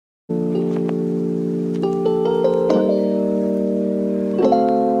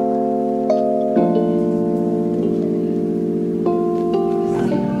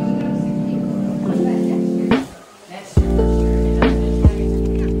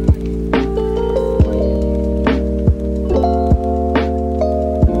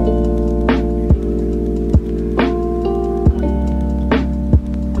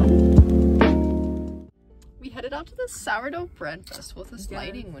Sourdough Bread Festival. This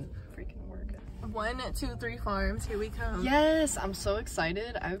lighting would freaking work. 1, 2, 3 farms. Here we come. Yes, I'm so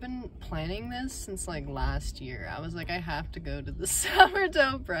excited. I've been planning this since like last year. I was like, I have to go to the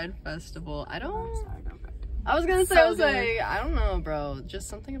Sourdough Bread Festival. I was gonna say, I don't know, bro. Just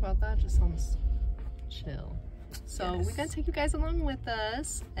something about that just sounds chill. So we gotta take you guys along with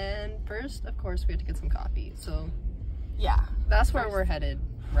us. And first, of course, we have to get some coffee. So yeah, that's where we're headed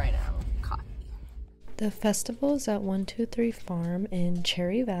right now. Coffee. The festival is at 123 Farm in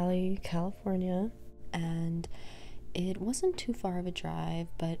Cherry Valley, California, and it wasn't too far of a drive,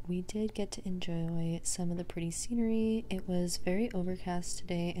 but we did get to enjoy some of the pretty scenery. It was very overcast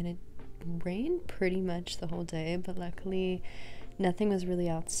today, and it rained pretty much the whole day, but luckily nothing was really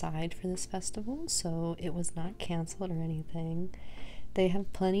outside for this festival, so it was not canceled or anything. They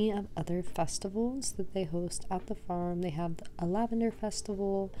have plenty of other festivals that they host at the farm. They have a Lavender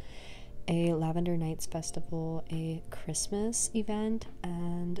Festival, a Lavender Nights Festival, a Christmas event,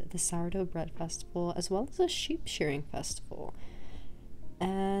 and the Sourdough Bread Festival, as well as a sheep shearing festival.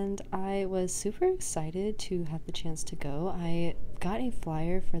 And I was super excited to have the chance to go. I got a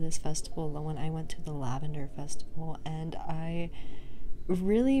flyer for this festival when I went to the Lavender Festival, and I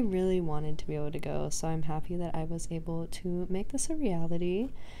really wanted to be able to go, so I'm happy that I was able to make this a reality,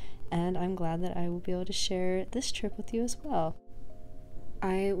 and I'm glad that I will be able to share this trip with you as well.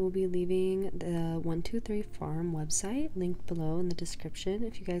 I will be leaving the 123 Farm website linked below in the description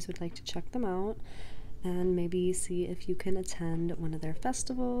if you guys would like to check them out and maybe see if you can attend one of their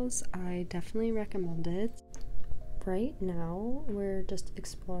festivals. I definitely recommend it. Right now, we're just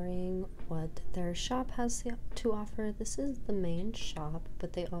exploring what their shop has to offer. This is the main shop,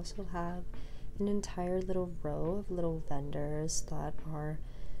 but they also have an entire little row of little vendors that are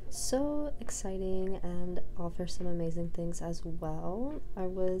so exciting and offer some amazing things as well. I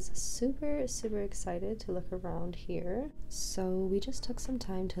was super excited to look around here, so we just took some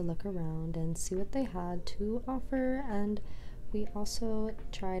time to look around and see what they had to offer, and we also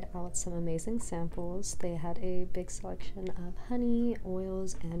tried out some amazing samples. They had a big selection of honey,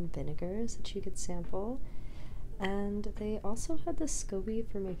 oils, and vinegars that you could sample. And they also had the SCOBY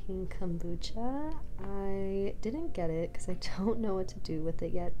for making kombucha. I didn't get it because I don't know what to do with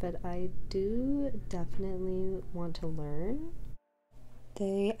it yet, but I do definitely want to learn.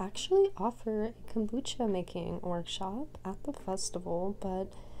 They actually offer a kombucha making workshop at the festival,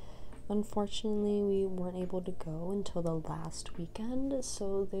 but unfortunately we weren't able to go until the last weekend,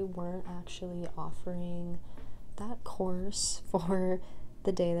 so they weren't actually offering that course for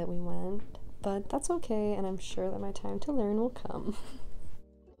the day that we went. But that's okay, and I'm sure that my time to learn will come.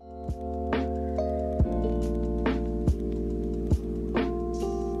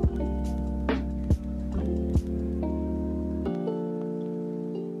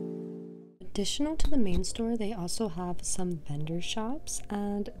 Additional to the main store, they also have some vendor shops,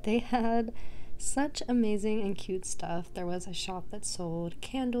 and they had such amazing and cute stuff. There was a shop that sold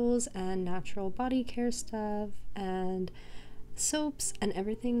candles and natural body care stuff and soaps, and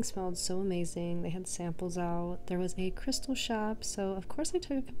everything smelled so amazing. They had samples out. There was a crystal shop, so of course I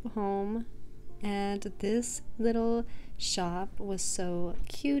took a couple home, and this little shop was so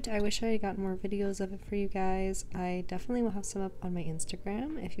cute. I wish I had gotten more videos of it for you guys. I definitely will have some up on my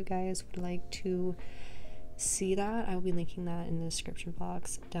Instagram if you guys would like to see that. I will be linking that in the description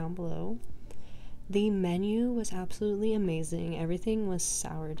box down below. The menu was absolutely amazing. Everything was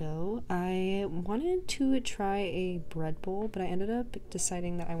sourdough. I wanted to try a bread bowl, but I ended up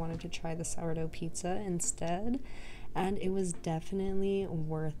deciding that I wanted to try the sourdough pizza instead, and it was definitely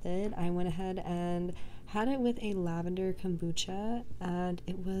worth it. I went ahead and had it with a lavender kombucha, and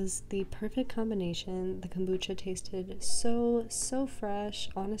it was the perfect combination. The kombucha tasted so fresh.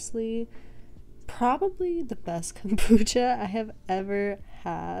 Honestly, probably the best kombucha I have ever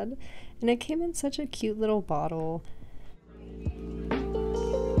had. And it came in such a cute little bottle.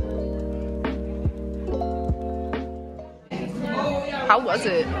 How was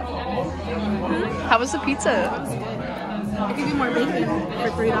it? How was the pizza? I give you more bacon for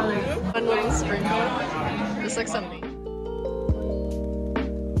 $3. One little sprinkle. Just like something.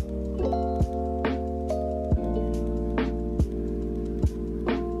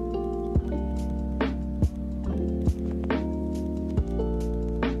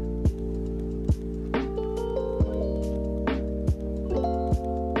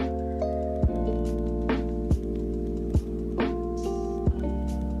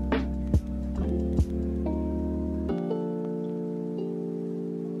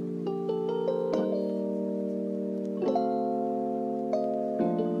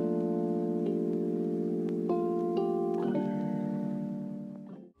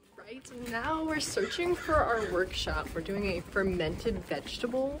 searching for our workshop. We're doing a fermented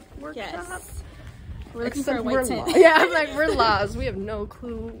vegetable workshop. Yes. We're looking for a white tent. Yeah, I'm like, we're lost. We have no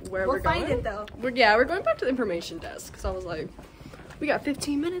clue where we're going. We'll find it though. We're going back to the information desk because I was like, we got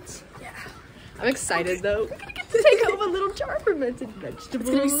 15 minutes. Yeah. I'm excited though. We're gonna get to take home a little jar of fermented vegetables. It's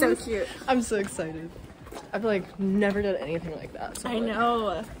gonna be so cute. I'm so excited. I've like never done anything like that. So I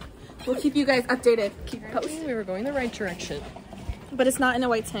know. We'll keep you guys updated. Keep posting. We were going the right direction. But it's not in a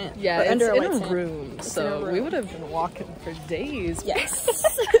white tent. Yeah, or it's under a in white a tent. room, so we would have been walking for days. Yes.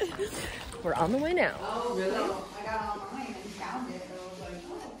 We're on the way now. Oh, really? So I got online and found it, so I was like,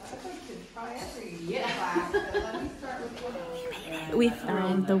 oh, I could try every class, but let me start with one. We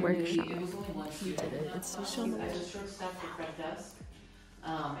found the workshop. It was only once you did it. It's so short. I just short staffed the front desk,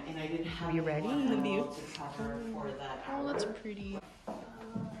 and I didn't have. Are you ready? The view to cover for that. Oh, that's pretty.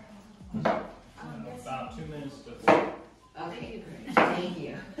 About 2 minutes to. Okay, great. Thank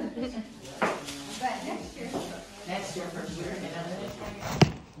you. But next year for sure.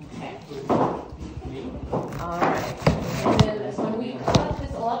 Okay. Alright. And then when we cut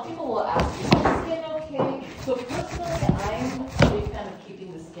this, a lot of people will ask, is the skin okay? So personally, I'm a big fan of keeping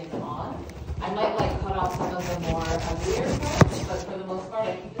the skin on. I might like cut off some of the more uglier parts, but for the most part,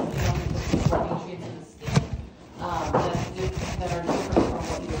 I keep the skin on because it's nutrients in the skin that are different from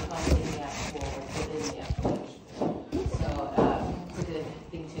what you would find in the actual, within the actual vegetable. So it's a good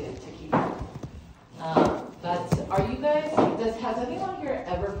thing to keep. But are you guys, has anyone here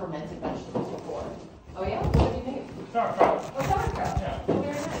ever fermented vegetables before? Oh yeah? What did you think? Sauerkraut. Oh, sauerkraut. Yeah.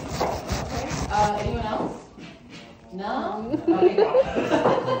 Very nice. Okay. Anyone else? No? Okay.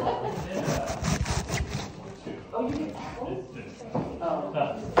 Oh, you did apples? Oh.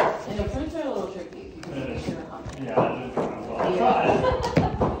 And the fruits are a little tricky because of the sugar content. Yeah, that is well.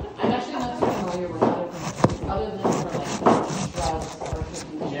 I'm actually not too familiar with other fermenters, other than for like sprouts or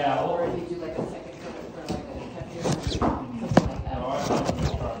cookies. Yeah. Or if you do like a second ferment for like a kefir or something like that. No, I love the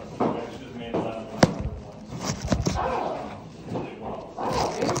sprouts. I just made last one. Oh. Really well. Wow,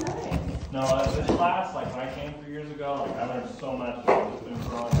 very nice. No, this class, like when I came 3 years ago, like I learned so much. It's been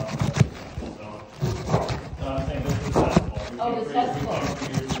growing up. So I'm saying this is festival. Oh, this festival. We came 3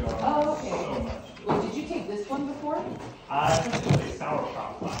 years ago. Oh, okay. So much. Well, did you take this one before? I think it's a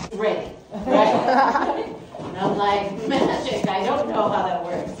sauerkraut class. Ready. Right. And I'm like, magic. I don't know how that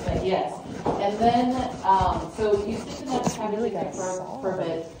works, but yes. And then, so you stick the nut cabbage in for a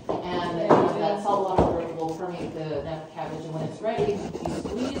bit, and that salt water will ferment the nut cabbage, and when it's ready, you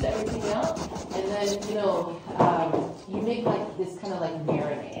squeeze everything out, and then, you make like this kind of like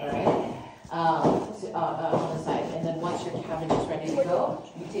marinade, right? On the side, and then once your cabbage is ready to go,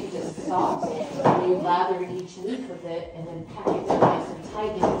 you take this sauce and you lather each leaf with it, and then pack it down nice and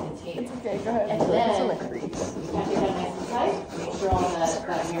tight in a container. Okay, go ahead. And then it's on the crease. pack it down nice and tight. Make sure all that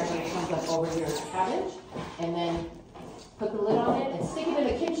marinade comes up over your cabbage, and then put the lid on it and stick it in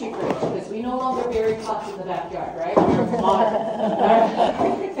a kimchi fridge because we no longer bury pots in the backyard, right? We're modern.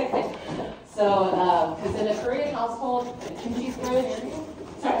 So, because in a Korean household, a kimchi fridge.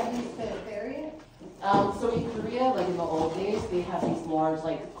 Sorry. So in Korea, like in the old days, they have these large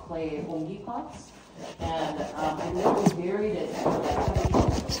like clay ongi pots, and I know we buried it.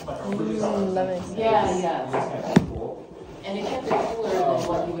 Yeah. And it kept it cooler than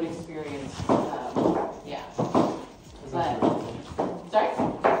what you would experience. Yeah. But sorry.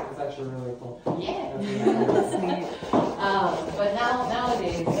 It's actually really cool. Yeah. But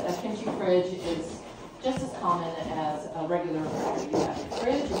nowadays, a kimchi fridge is just as common as a regular fridge. You have your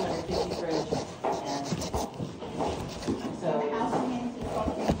fridge, you have your kimchi fridge, and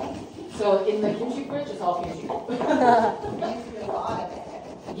so in the kimchi fridge, it's all kimchi.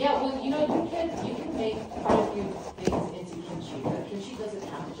 Yeah, well, you can make quite a few things into kimchi, but kimchi doesn't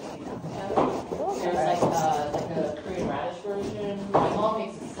have to just be that. There's like a Korean radish version. My mom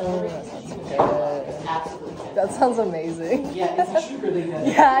makes a celery kimchi, which it's absolutely fantastic. That sounds amazing. Yeah, it's actually really good.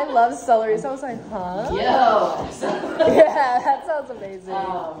 Yeah, I love celery, so I was like, huh? Yo! Yeah, that sounds amazing.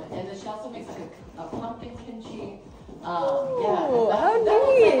 And then she also makes like a pumpkin kimchi. Ooh, how that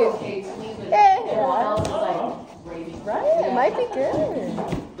was neat. like okay to me, but everyone else is like raving. Right? Yeah. It might be good.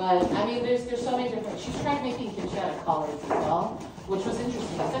 But I mean, there's so many different. She's tried making kimchi out of collards as well, which was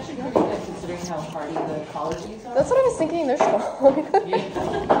interesting. It's actually pretty good considering how hardy the collard leaves are. That's what I was thinking. They're strong. Yeah.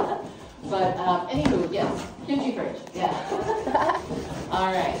 But anywho, yes, kimchi fridge. Yeah.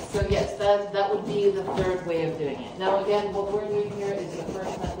 All right. So yes, that would be the third way of doing it. Now again, what we're doing here is the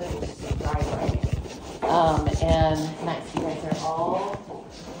first method, which is dry drying. And nice. You guys are all.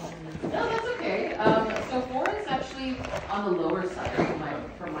 No, that's okay. So 4 is actually on the lower side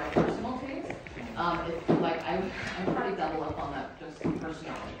for my personal taste. If like I'm probably double up on that just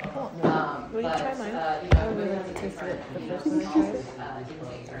personally. But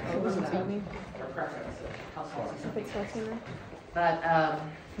But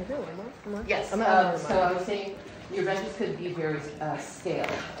yes, so I was saying your veggies could be very stale,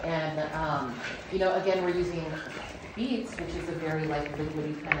 and you know, again, we're using beets, which is a very like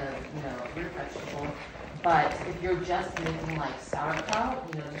liquidy kind of root vegetable. But if you're just making like sauerkraut,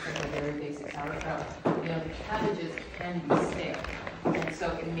 you know, just like a very basic sauerkraut, you know, the cabbages can be stale, and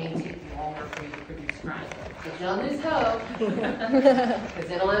so it may take you longer for you to produce brine. But don't lose hope, because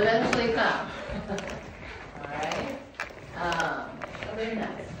it'll eventually come. All right. Oh, very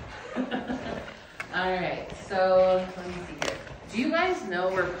nice. All right, so let me see here. Do you guys know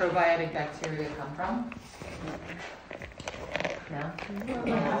where probiotic bacteria come from? No? Oh,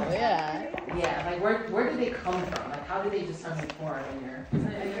 yeah. Yeah, like where do they come from? Like how do they just suddenly form in your...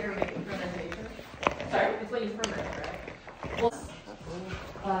 You're making fermentation? Sorry? It's what you ferment, right? Well,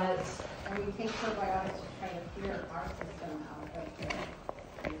 but... And we take probiotics to try to clear our system out of the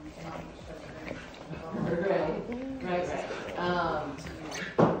Right.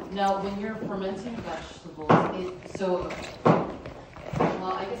 Now, when you're fermenting vegetables, well,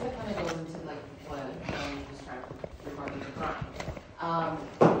 I guess that kind of goes into like what you described regarding the brine.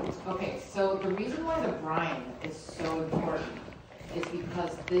 Okay, so the reason why the brine is so important is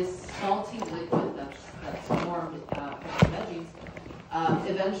because this salty liquid that's formed from the veggies,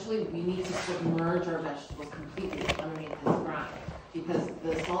 eventually we need to submerge our vegetables completely underneath this brine, because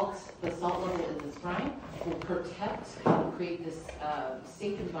the salt level in this brine will protect and create this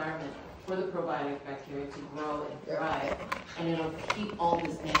safe environment for the probiotic bacteria to grow and thrive, and it'll keep all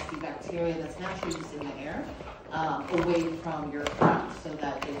this nasty bacteria that's naturally just in the air away from your crop, so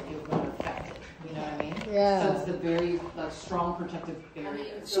that it won't affect it. You know what I mean? Yeah. So it's the very strong protective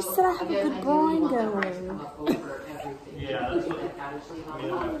barrier. She said I have a good brine going. Yeah, that's what.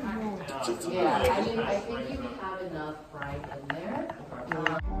 Yeah, I mean, I think you have enough brine in there.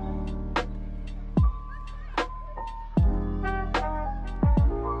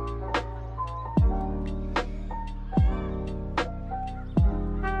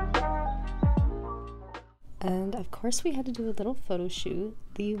 And of course we had to do a little photo shoot.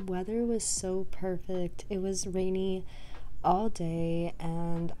 The weather was so perfect. It was rainy all day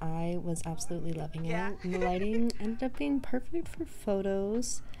and I was absolutely loving it. And the lighting ended up being perfect for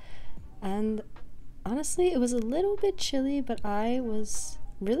photos. And honestly, it was a little bit chilly, but I was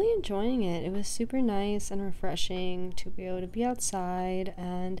really enjoying it. It was super nice and refreshing to be able to be outside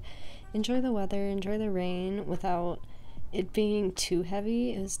and enjoy the weather, enjoy the rain without it being too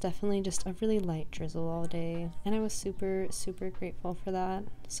heavy. It was definitely just a really light drizzle all day, and I was super grateful for that.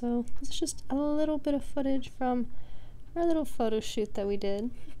 So this is just a little bit of footage from our little photo shoot that we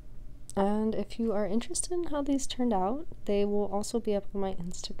did. And if you are interested in how these turned out, they will also be up on my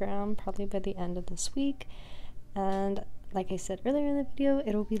Instagram probably by the end of this week. And like I said earlier in the video,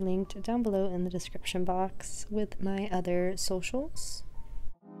 it'll be linked down below in the description box with my other socials.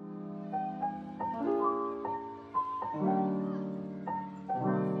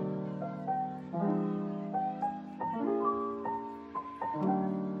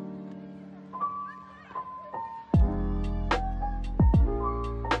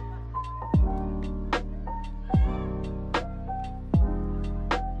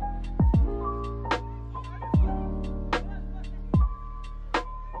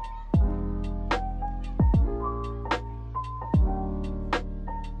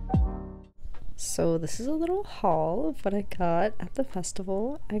 So this is a little haul of what I got at the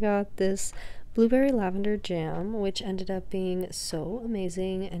festival. I got this blueberry lavender jam, which ended up being so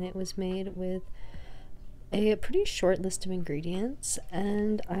amazing, and it was made with a pretty short list of ingredients.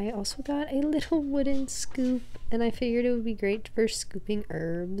 And I also got a little wooden scoop, and I figured it would be great for scooping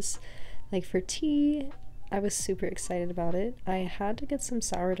herbs, like for tea. I was super excited about it. I had to get some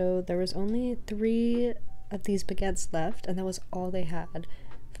sourdough. There was only 3 of these baguettes left, and that was all they had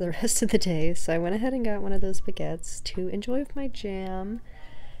for the rest of the day, so I went ahead and got one of those baguettes to enjoy with my jam.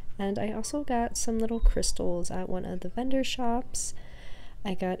 And I also got some little crystals at one of the vendor shops.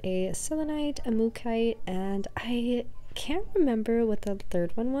 I got a selenite, a mookaite, and I can't remember what the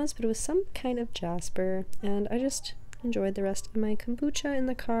third one was, but it was some kind of jasper. And I just enjoyed the rest of my kombucha in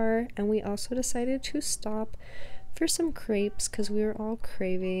the car, and we also decided to stop for some crepes because we were all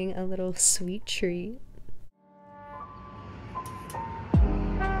craving a little sweet treat.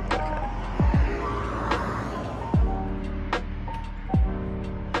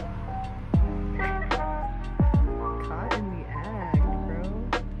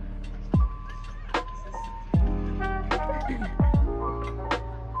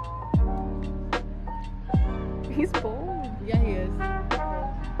 He's bold. Yeah, he is.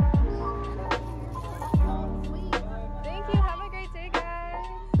 Thank you.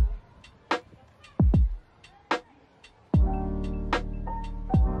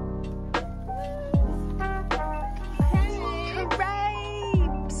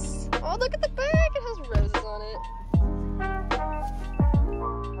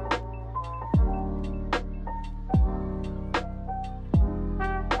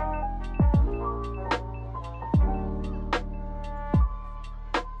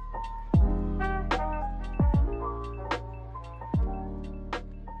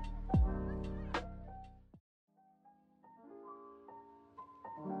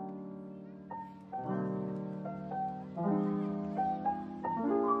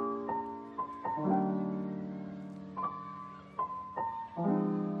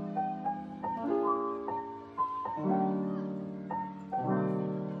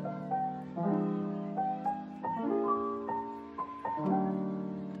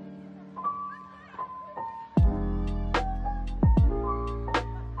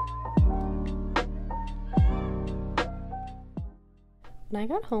 When I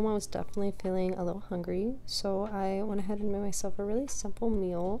got home, I was definitely feeling a little hungry, so I went ahead and made myself a really simple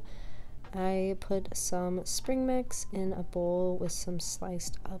meal. I put some spring mix in a bowl with some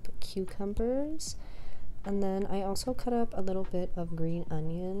sliced up cucumbers, and then I also cut up a little bit of green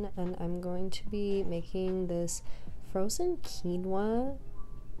onion, and I'm going to be making this frozen quinoa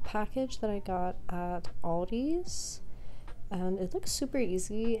package that I got at Aldi's, and it looks super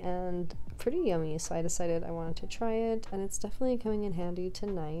easy and pretty yummy, so I decided I wanted to try it, and it's definitely coming in handy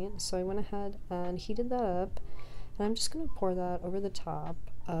tonight. So I went ahead and heated that up, and I'm just going to pour that over the top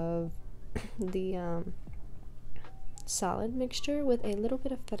of the salad mixture with a little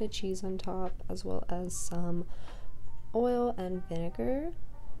bit of feta cheese on top, as well as some oil and vinegar.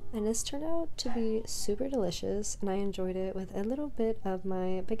 And this turned out to be super delicious, and I enjoyed it with a little bit of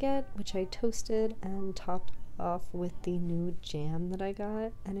my baguette, which I toasted and topped off with the new jam that I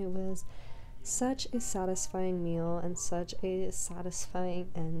got. And it was such a satisfying meal and such a satisfying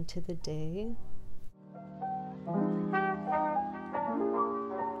end to the day.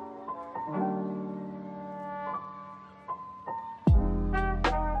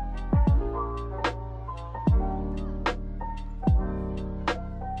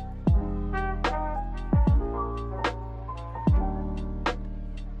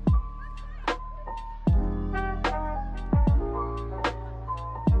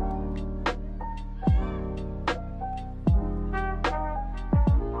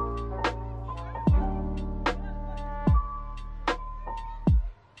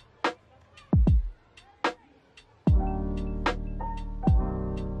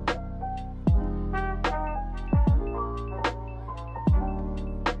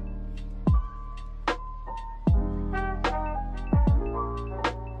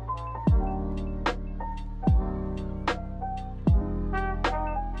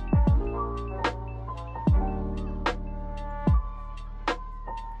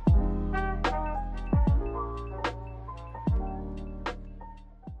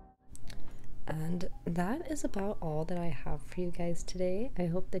 And that is about all that I have for you guys today. I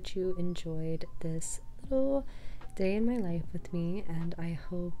hope that you enjoyed this little day in my life with me, and I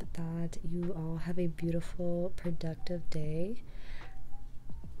hope that you all have a beautiful, productive day.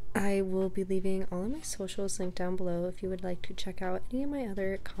 I will be leaving all of my socials linked down below if you would like to check out any of my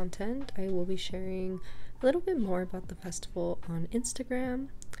other content. I will be sharing a little bit more about the festival on Instagram.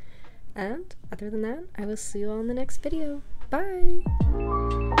 And other than that, I will see you all in the next video. Bye!